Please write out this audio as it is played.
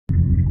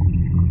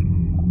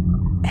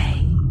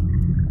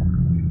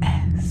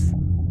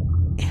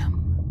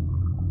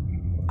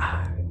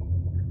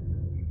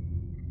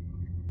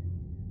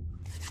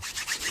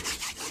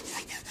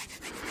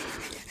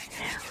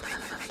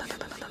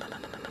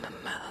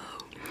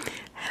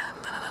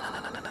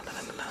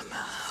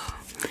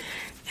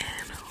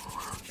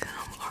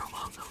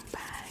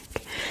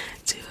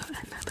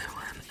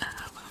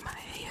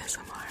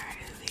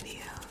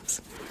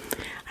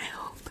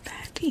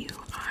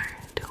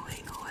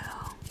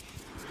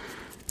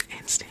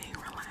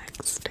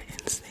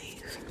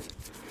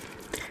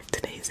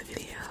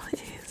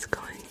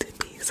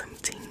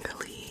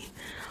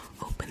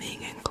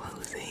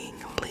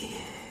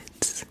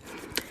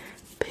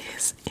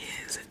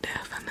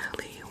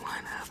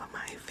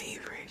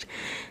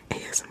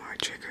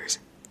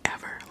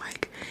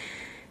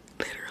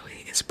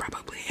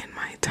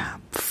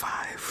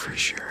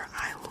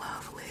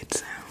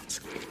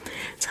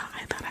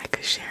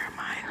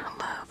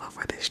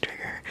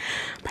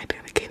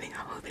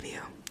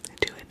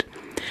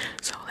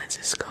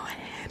let's just go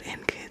ahead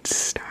and get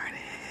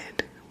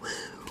started. Woo!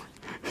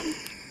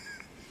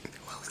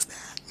 What was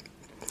that?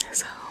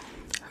 So,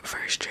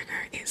 first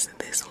trigger is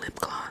this lip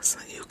gloss.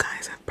 You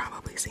guys have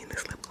probably seen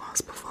this lip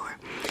gloss before,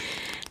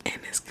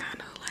 and it's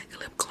kind of like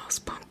lip gloss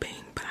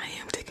pumping, but I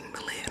am taking the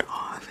lid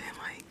off and,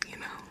 like, you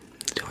know,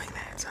 doing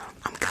that. So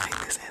I'm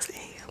counting this as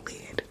a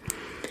lid,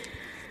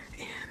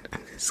 and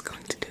I'm just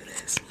going to do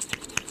this.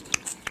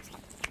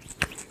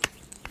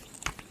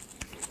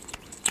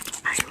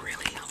 I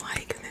really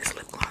like this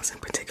lip gloss in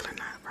particular,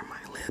 not for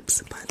my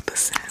lips, but the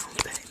sound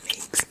that it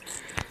makes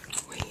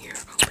when you're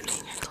opening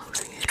and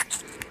closing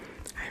it.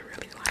 I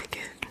really like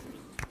it.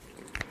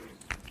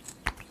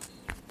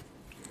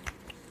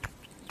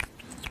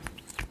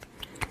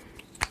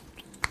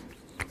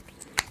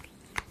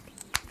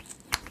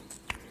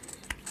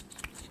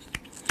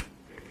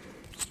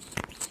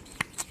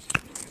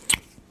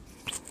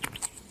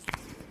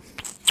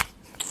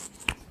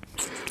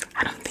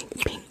 I don't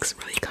think pinks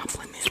really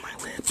compliment my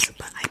lips,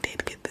 but I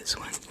did get this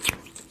one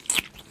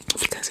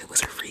because it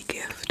was a free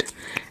gift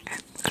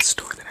at a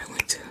store that I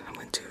went to. I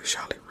went to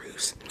Charlotte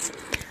Russe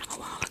a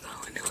while ago,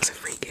 and it was a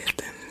free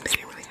gift, and they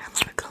didn't really have a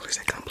lot of colors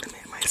that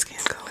compliment my skin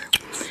color,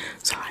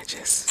 so I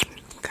just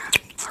got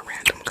a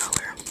random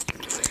color.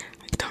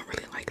 I don't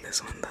really like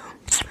this one though,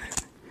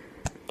 but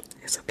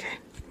it's okay.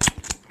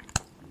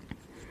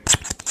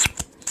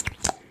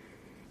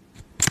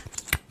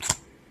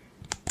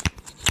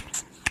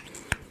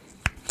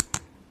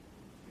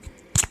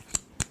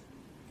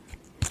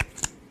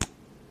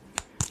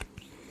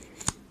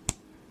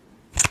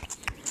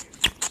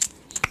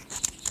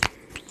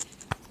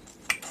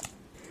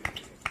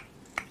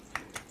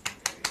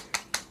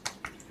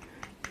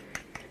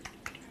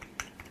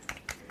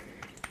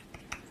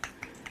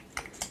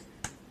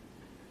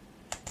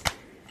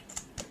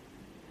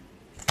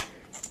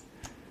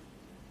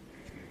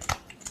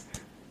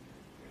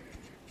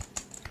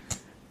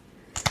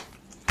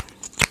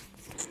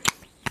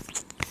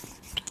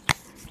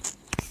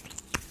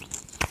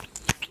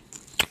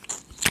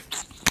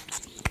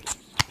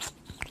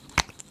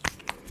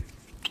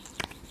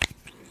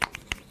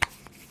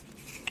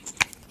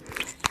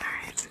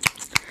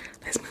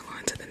 Let's move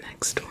on to the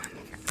next one.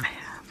 I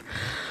have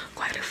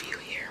quite a few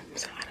here,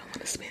 so I don't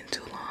want to spend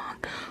too long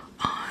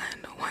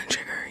on one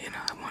trigger. You know,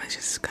 I want to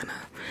just kind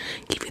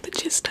of give you the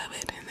gist of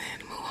it and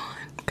then move on.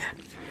 Okay.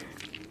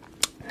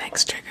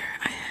 Next trigger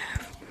I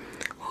have,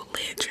 well,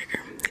 lid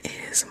trigger,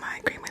 is my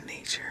Cream of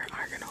Nature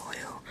Argan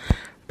Oil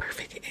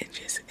Perfect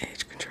Edges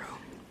Edge Control.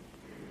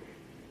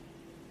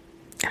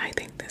 And I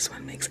think this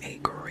one makes a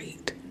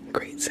great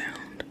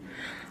sound,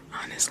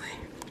 honestly.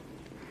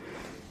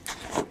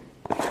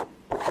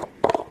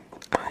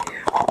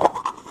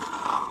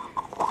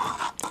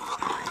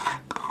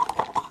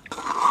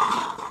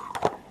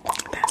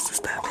 That's the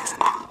stuff,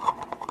 isn't it?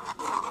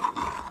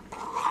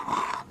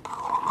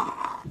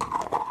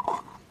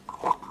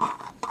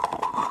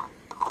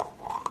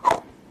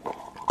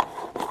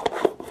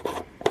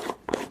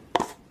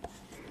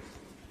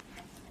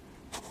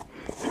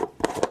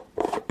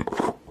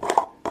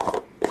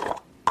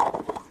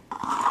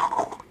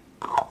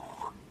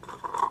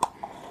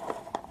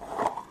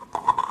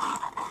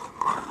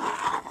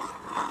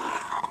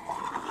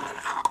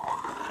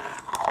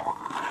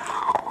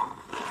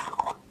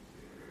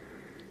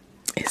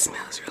 It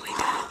smells really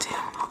good too.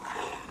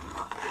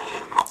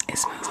 It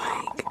smells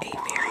like a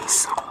very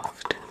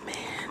soft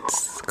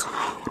man's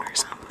cologne or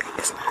something.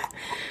 It's not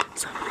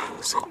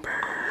something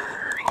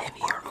super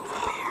heavy or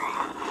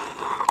overbearing.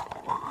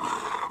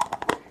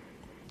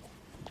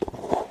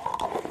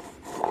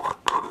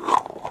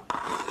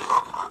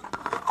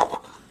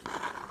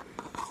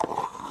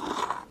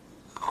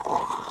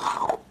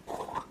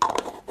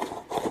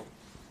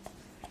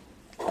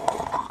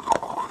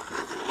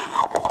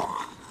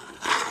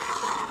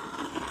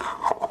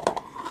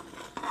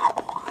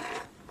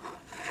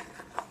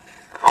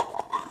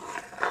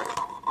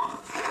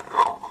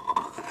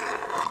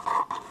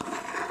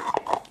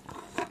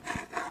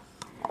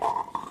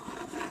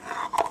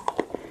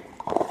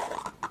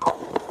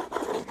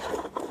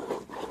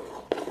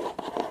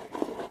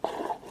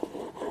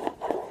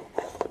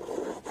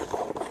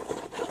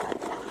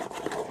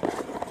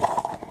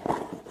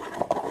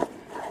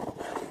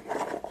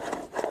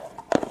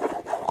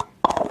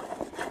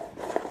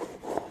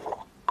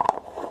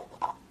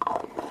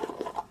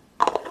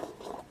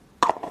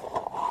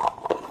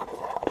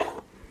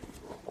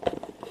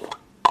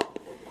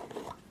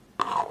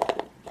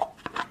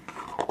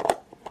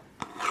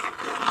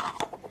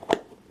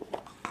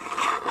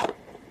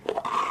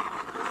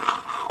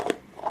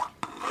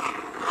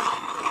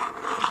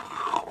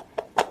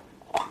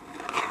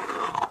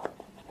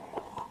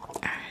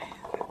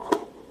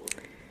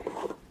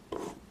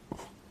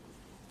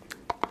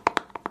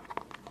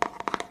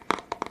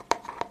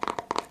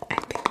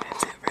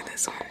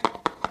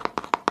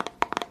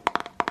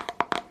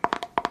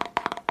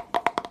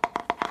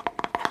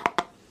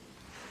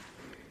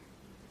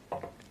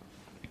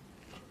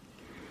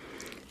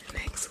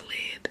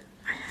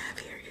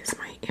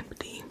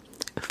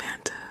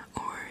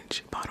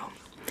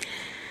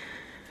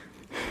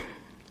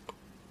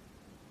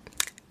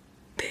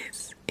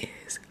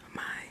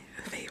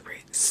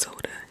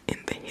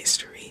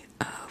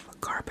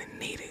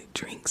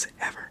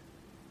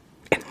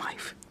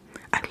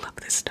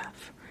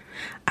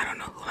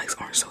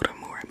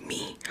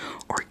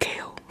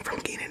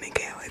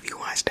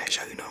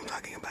 sure you know what I'm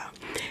talking about.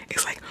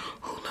 It's like,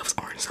 who loves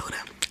orange soda?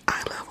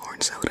 I love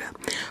orange soda.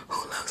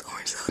 Who loves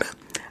orange soda?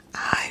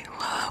 I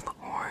love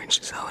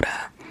orange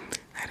soda.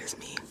 That is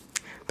me,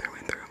 through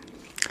and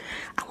through.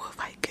 I will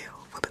fight Gil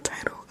for the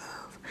title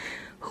of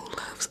who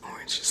loves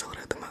orange soda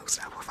the most.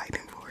 I will fight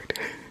him for it.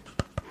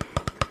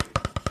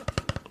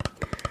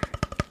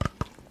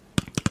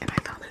 And I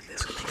thought that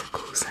this would make a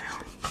cool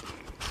sound.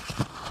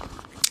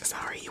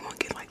 Sorry, you won't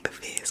get like the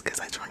fizz because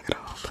I drank it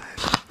all, but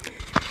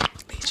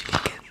at least you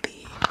can get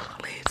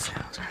the lid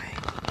sounds, right?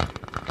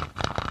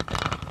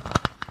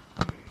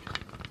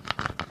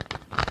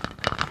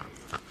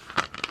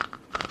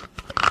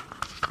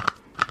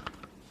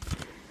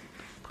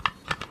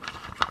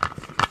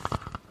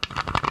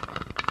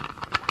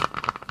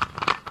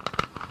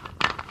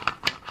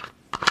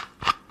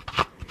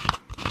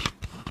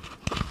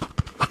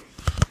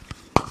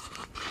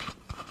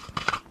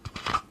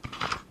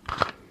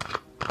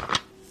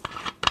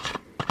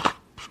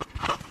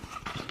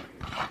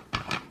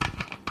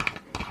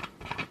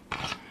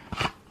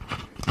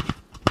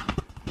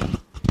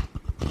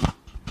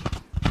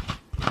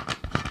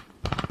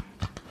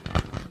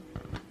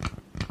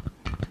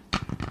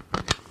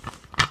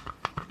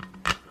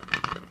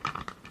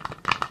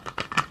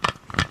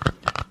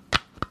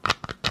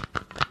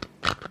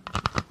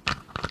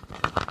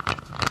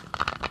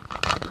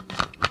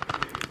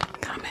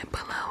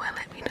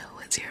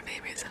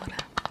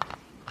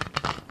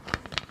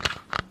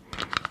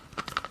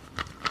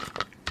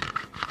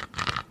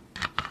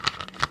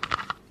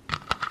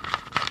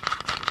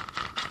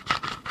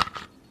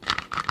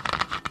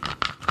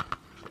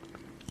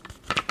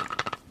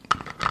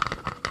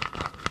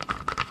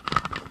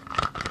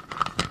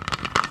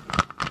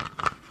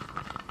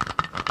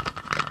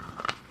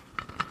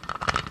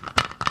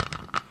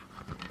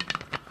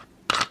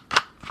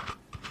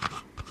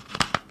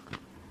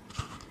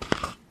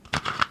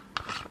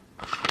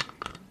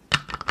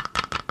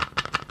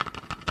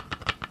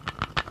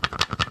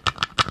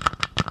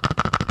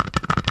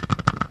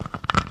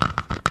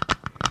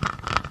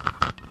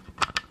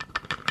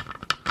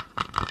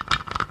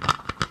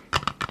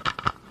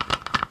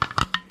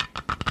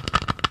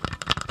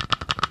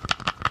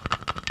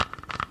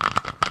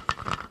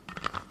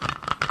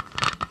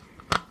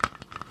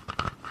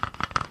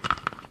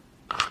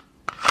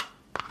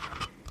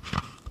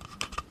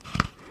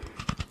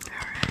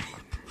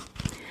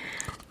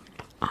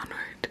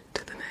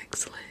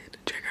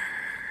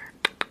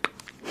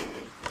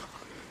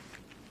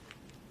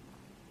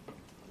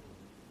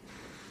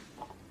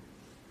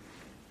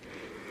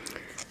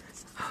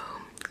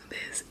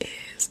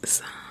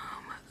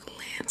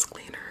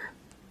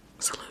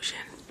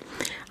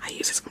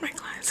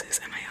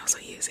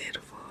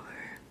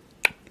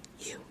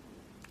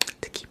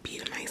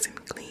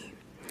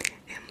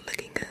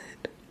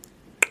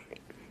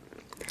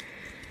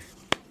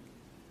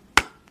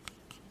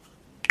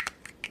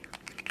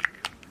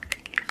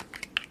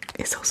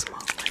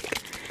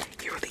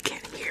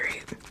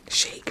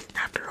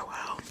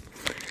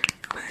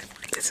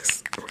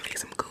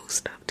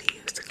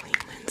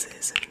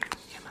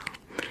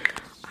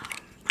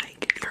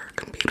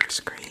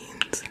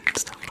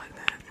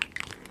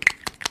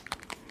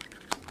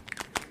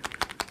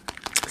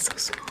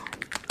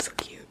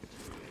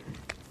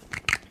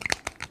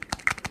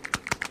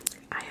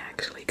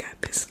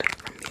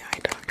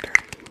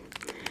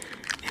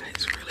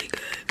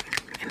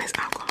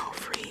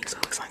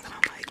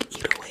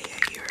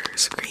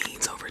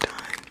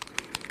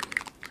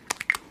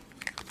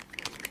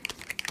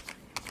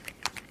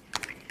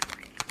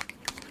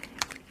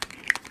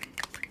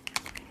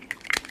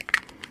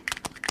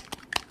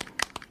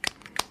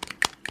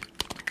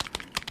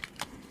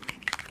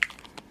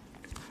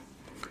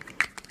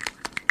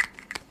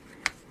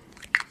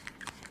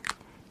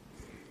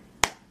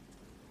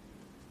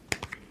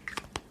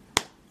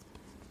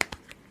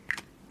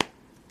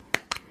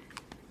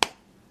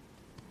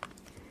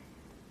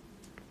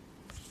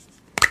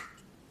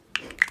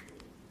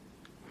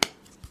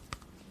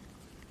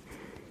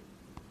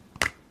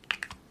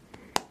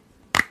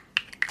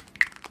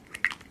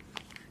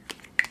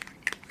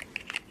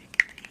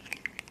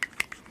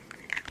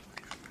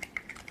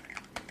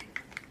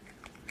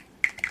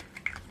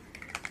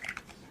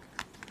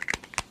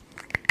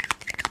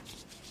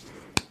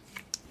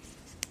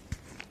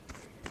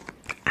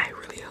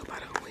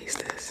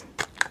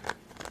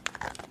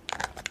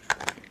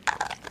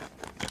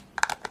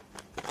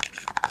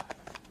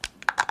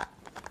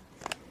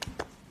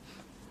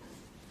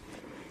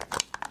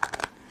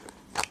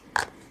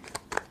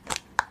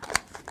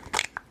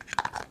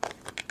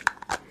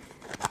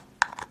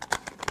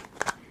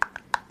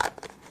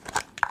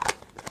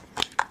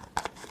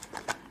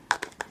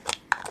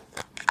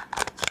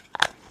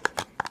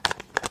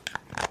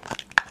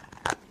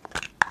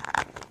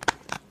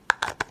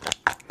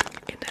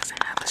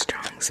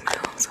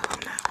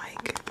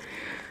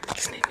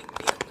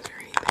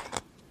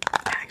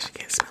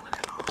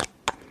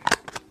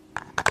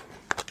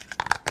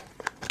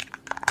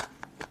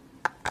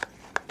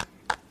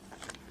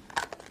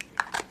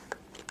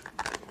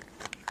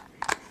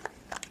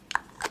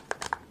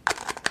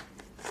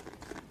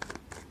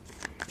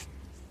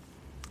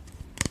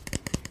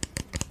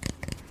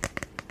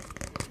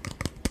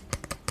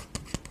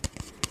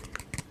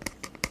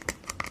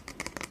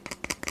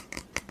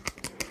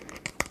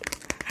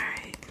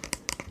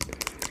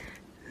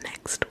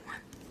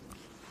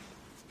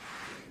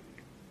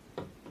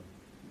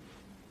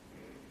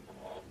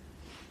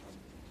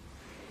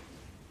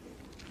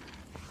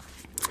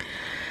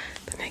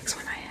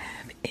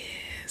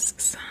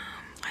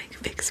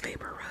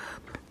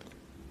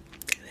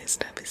 This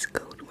stuff is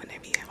good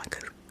whenever you have like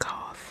a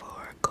cough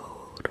or a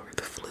cold or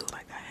the flu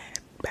like I had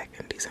back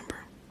in December.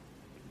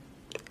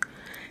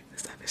 This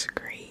stuff is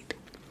great.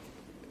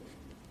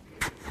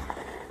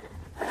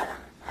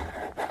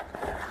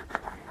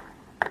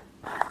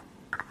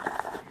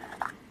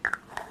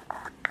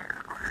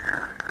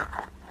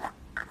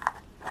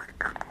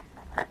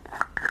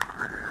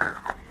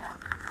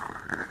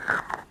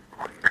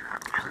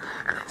 I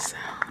love this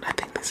sound. I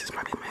think this is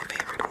probably my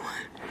favorite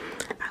one.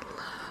 I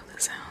love the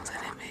sounds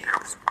that it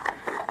makes.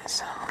 It's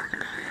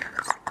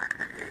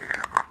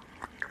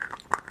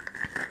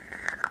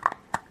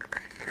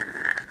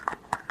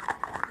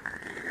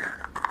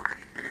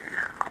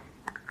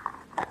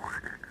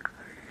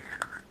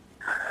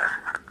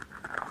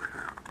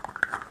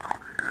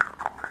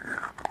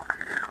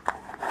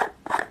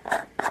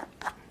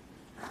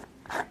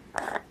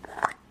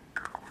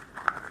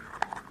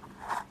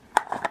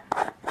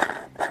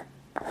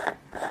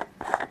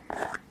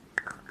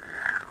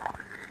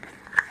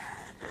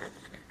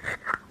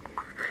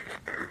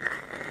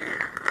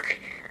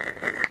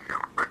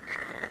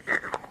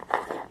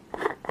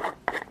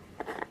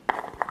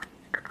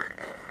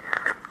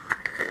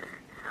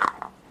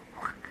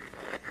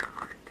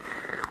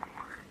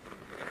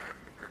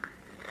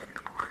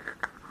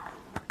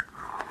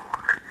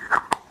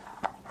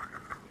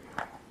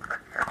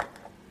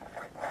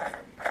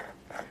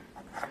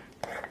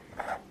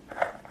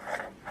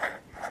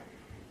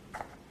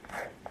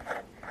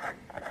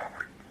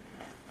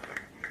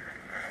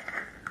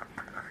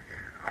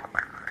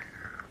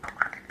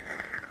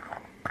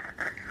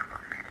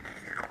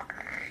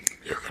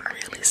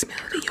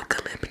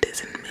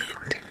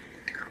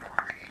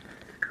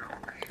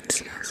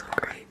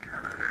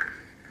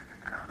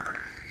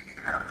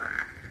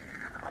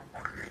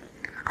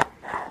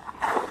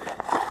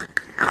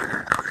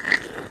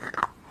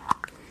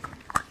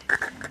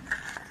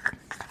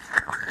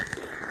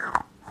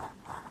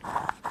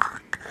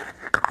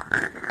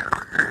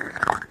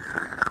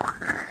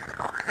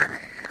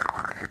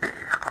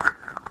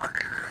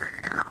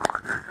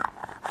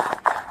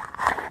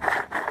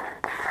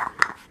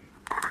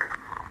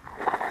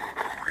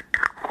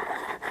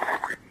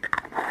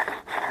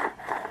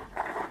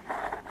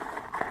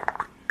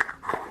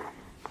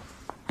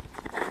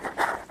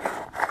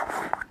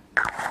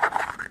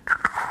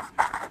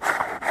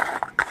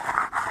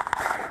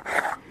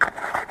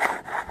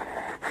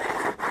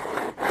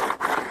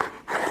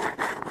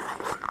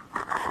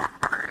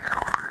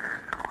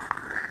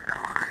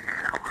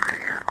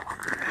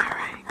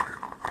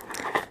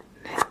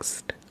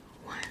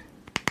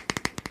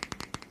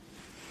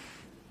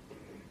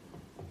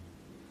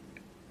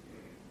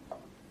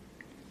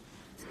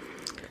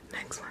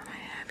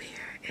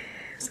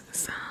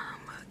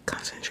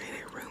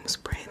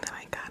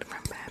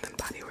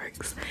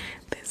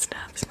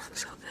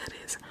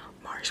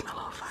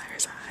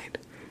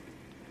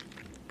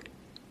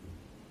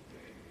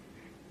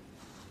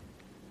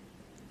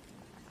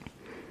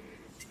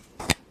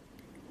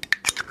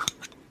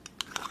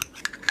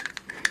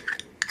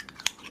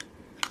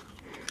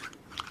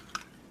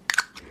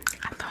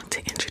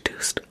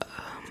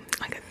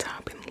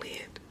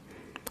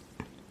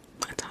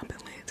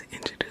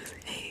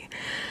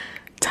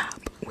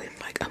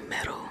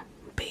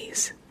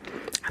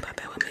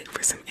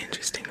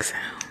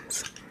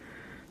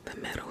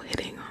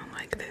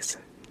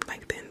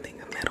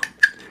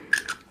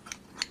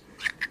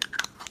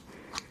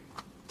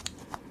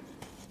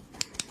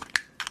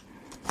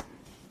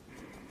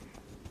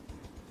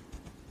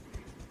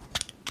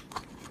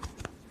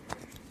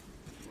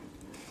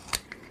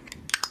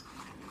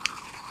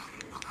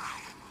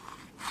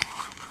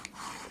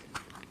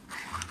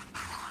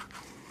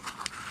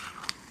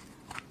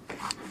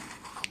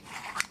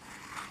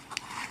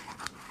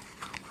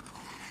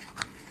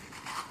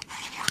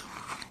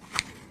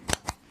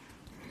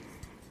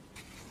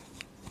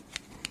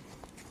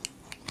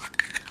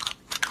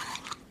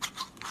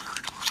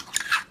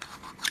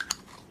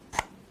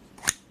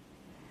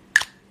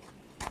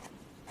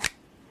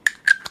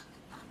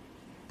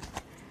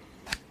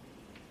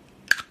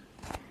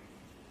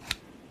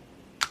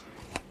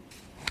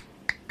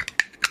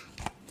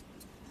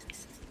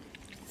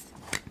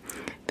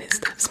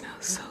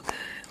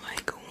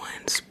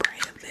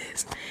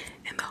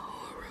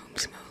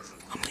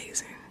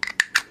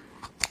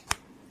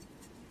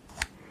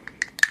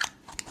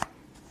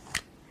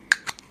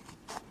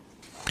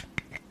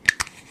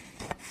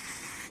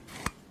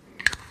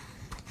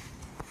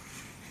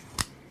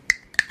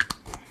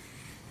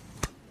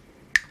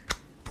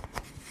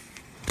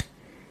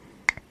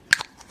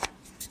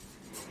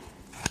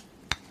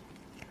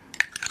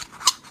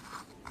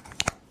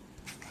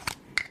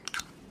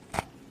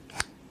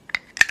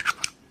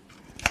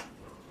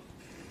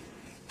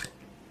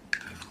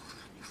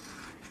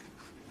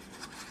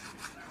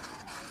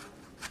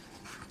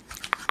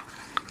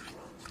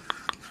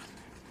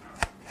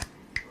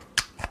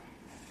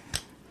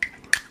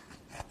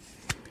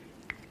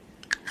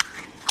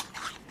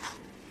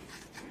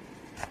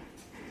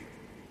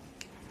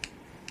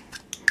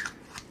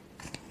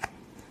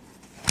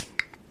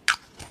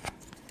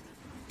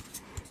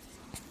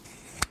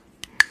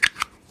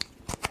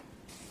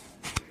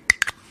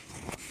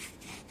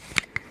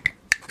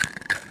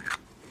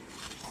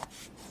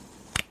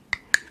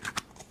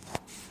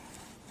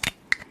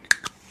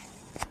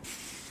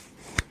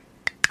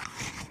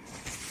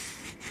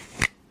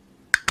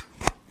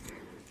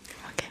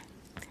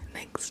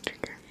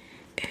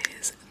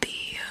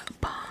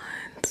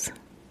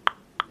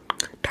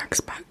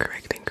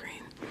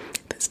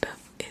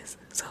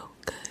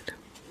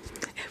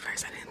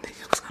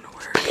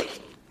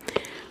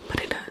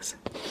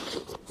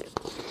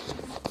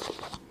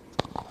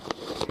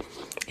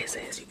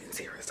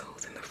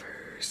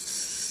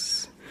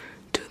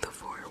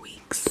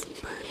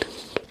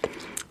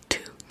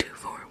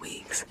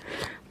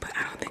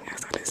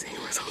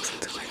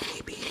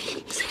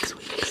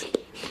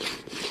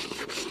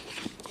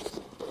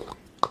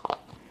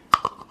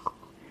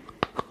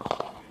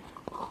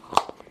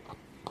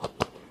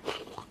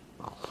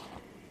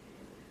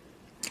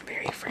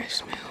fresh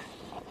smell.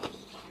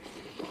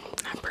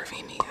 Not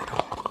perfumy at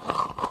all.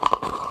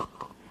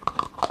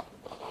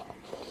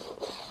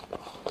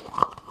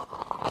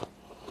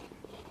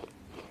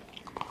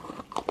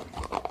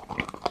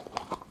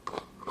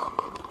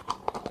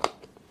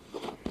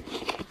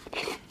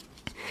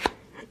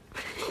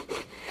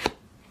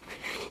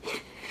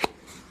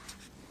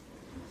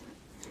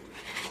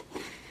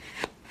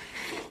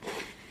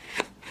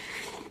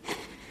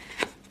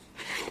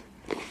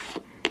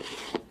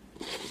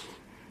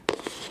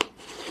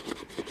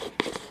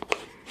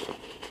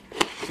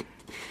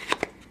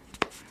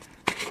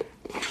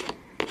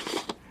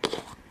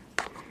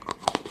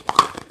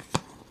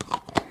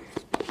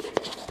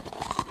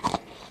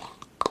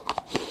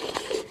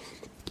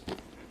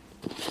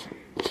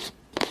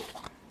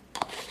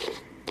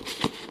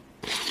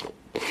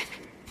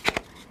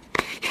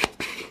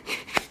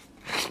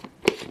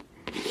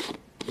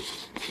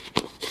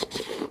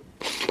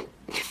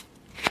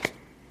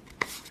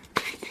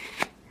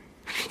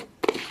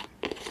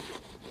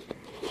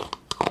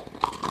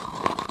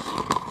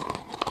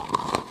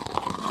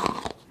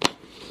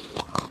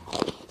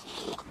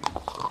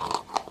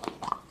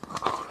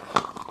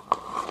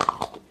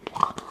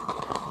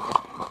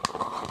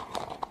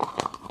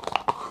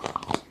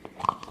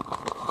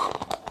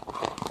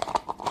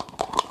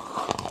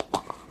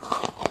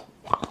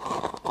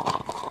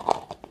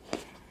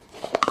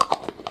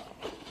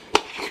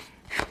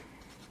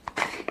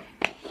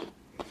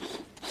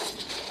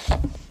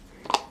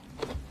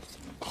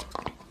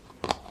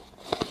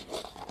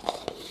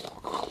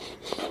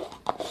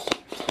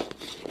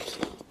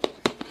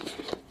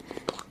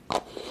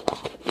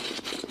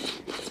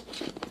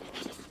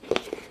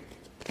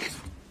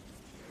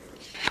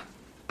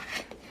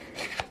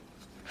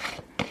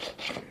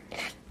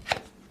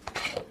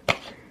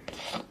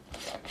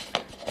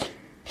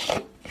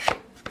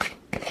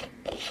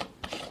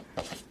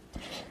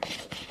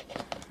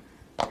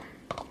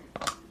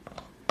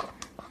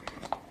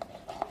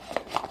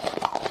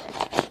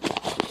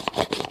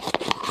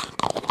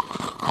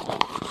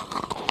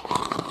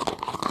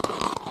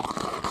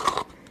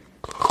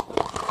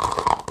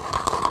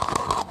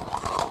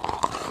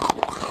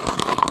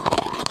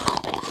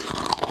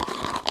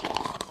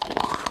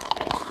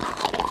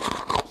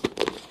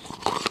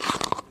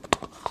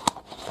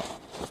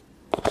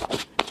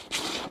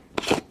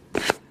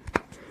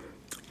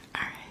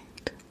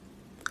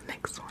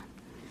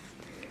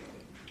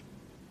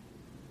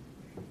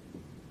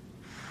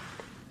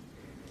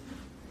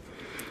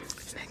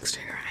 Next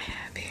trigger I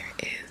have here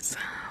is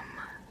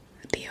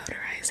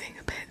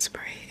deodorizing pet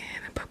spray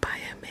and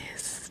papaya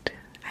mist.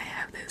 I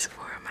have this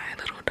for my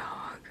little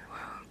dog.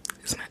 Well,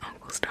 it's my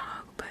uncle's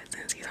dog, but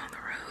since he's on the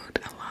road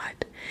a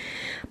lot,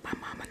 my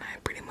mom and I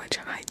pretty much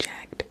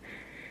hijacked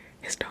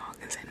his dog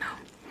and said, no,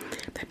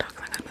 that dog's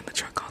not gonna be in the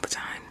truck all the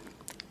time.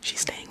 She's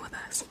staying with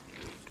us.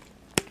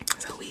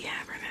 So we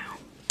have her now.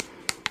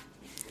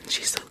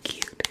 She's so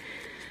cute.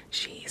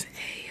 She's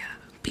a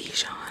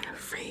Bichon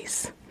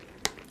Frise.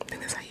 I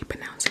think that's how you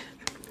pronounce it.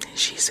 And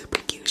she's super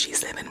cute. She's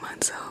 7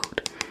 months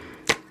old.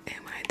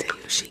 And when I tell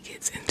you, she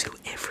gets into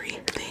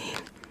everything.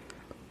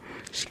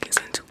 She gets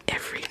into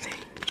everything.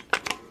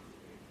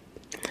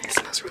 It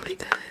smells really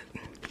good.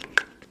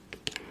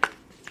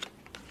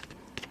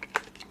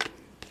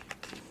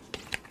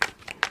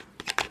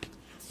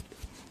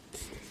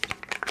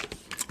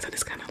 So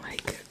it's kind of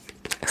like,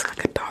 it's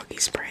like a doggy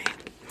spray.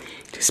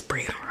 Just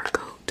spray it on her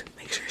coat.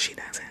 Make sure she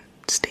doesn't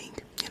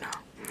stink, you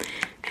know.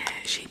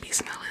 And she be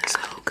smelling so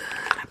good.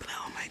 I be like,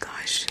 oh my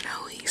gosh,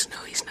 Snowy,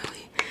 Snowy,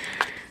 Snowy.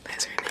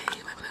 That's her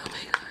name. I be like, oh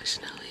my gosh,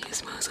 Snowy, you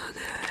smell so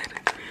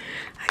good.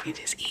 I can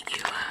just eat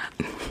you up.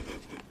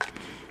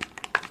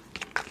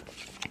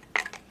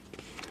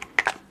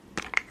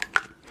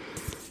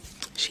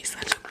 She's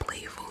such a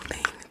playful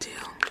thing too.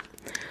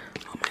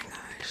 Oh my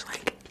gosh,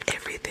 like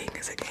everything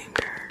is a game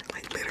to her,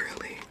 like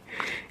literally.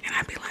 And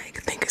I'd be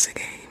like, think it's a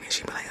game, and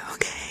she'd be like,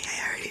 okay,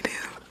 I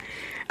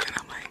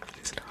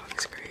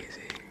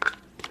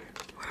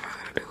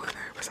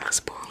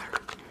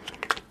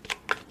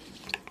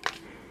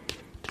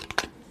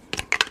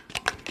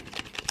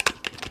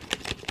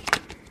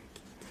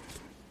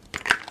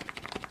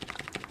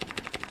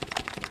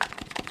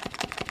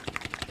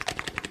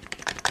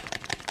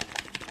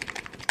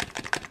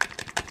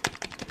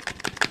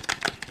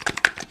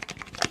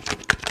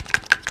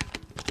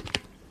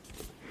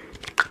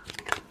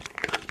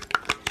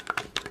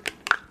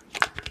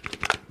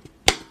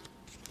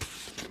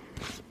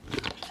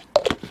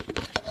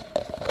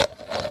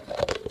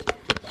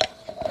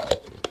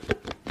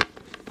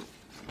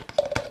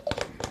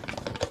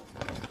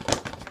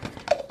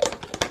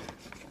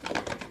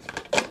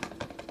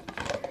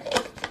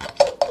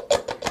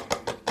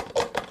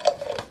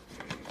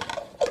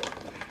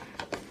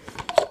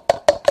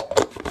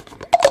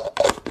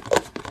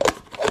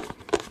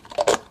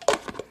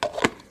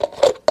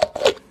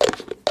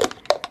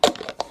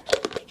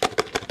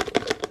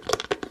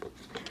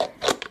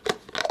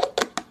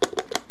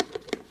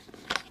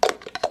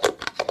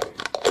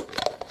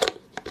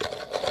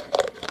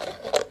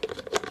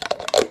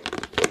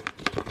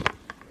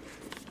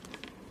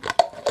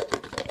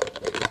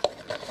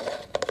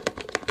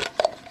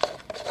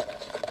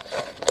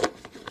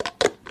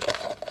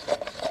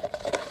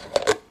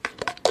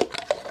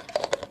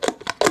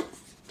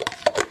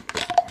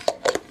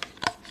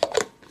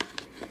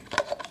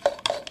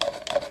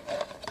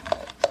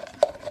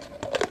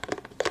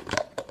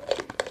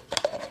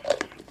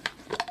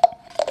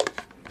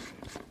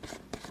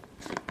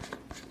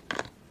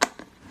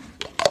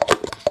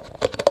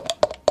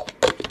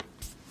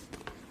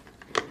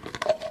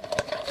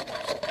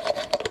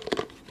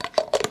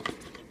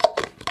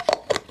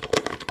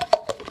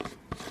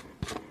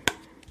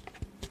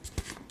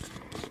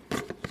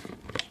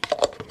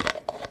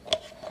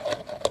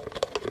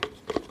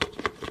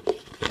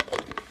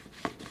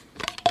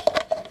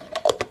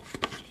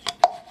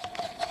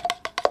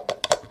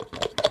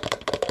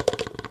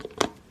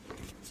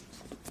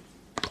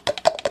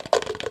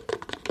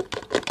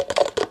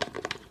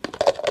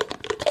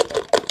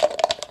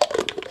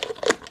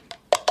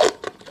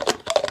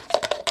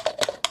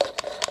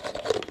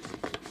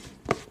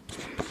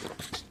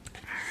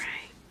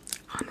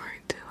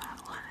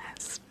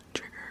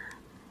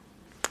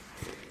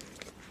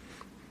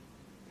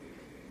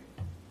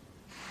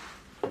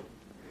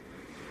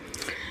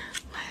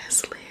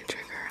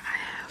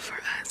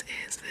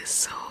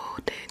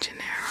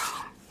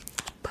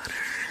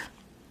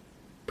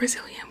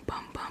Brazilian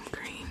Bum Bum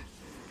Cream.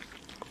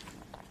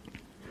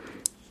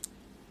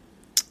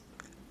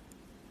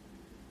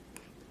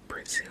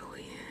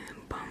 Brazilian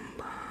Bum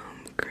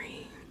Bum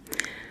Cream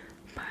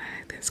by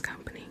this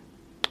company.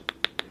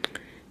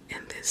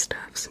 And this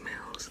stuff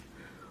smells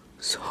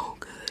so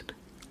good.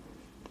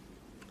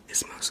 It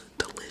smells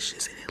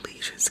delicious and it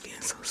leaves your skin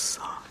so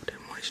soft and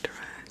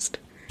moisturized.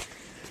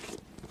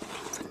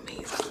 It's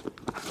amazing.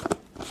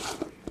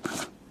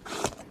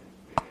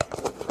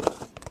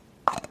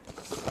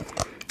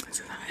 This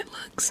is how it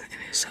looks, and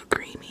it's so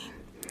creamy.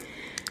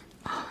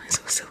 Oh, it's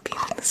so silky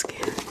on the skin.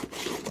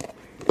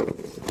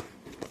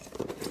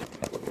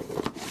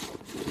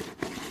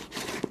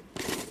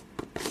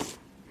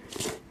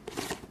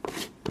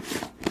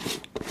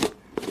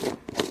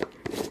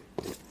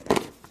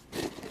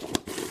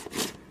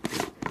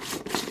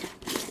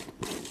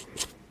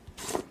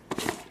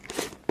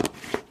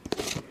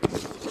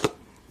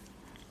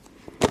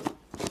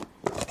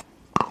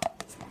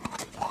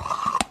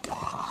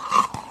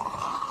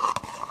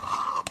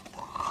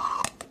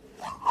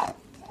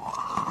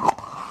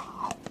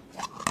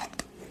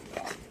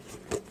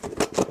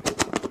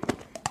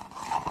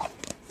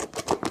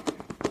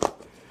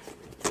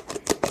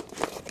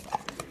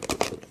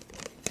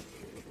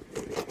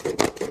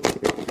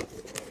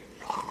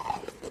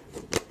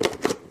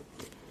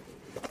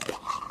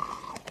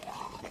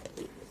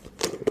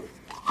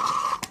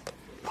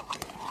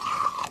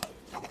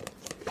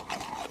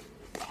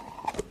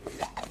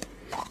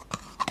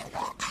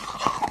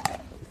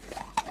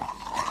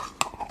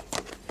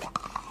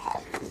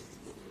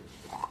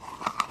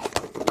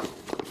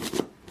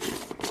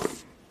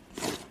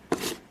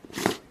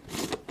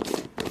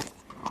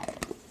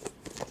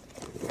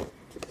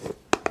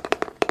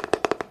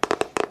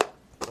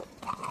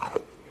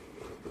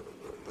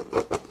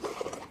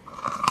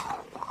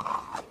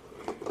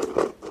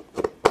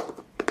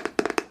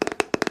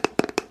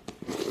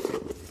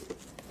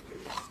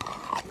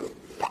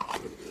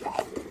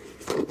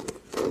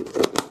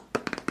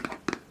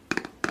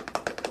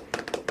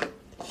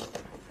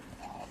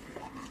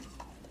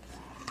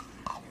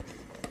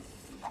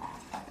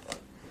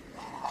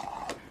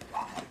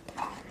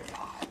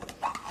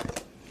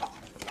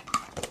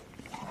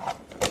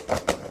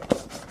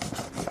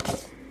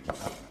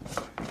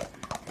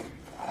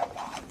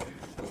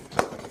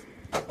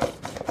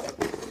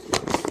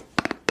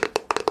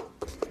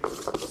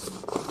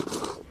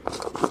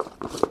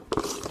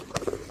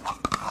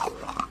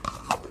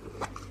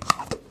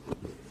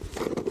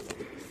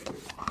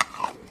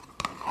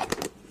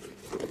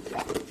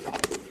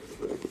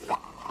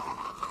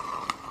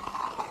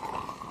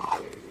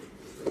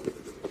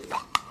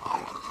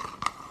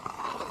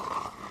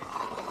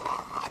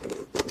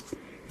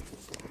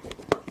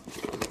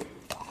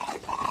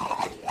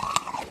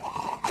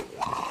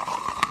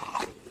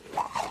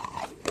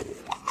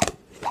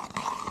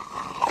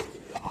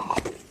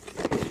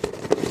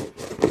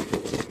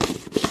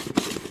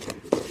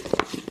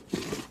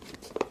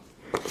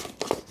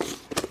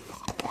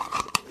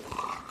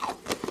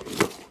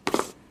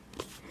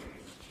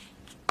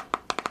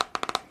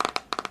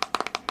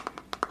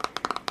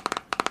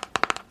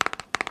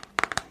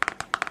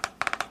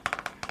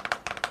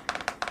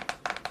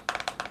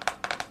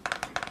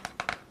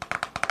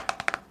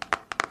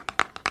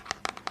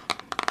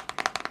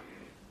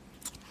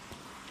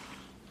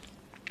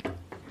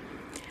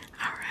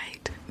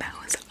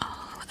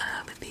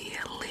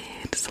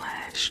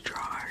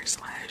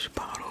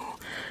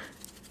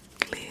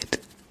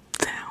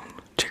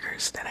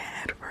 That I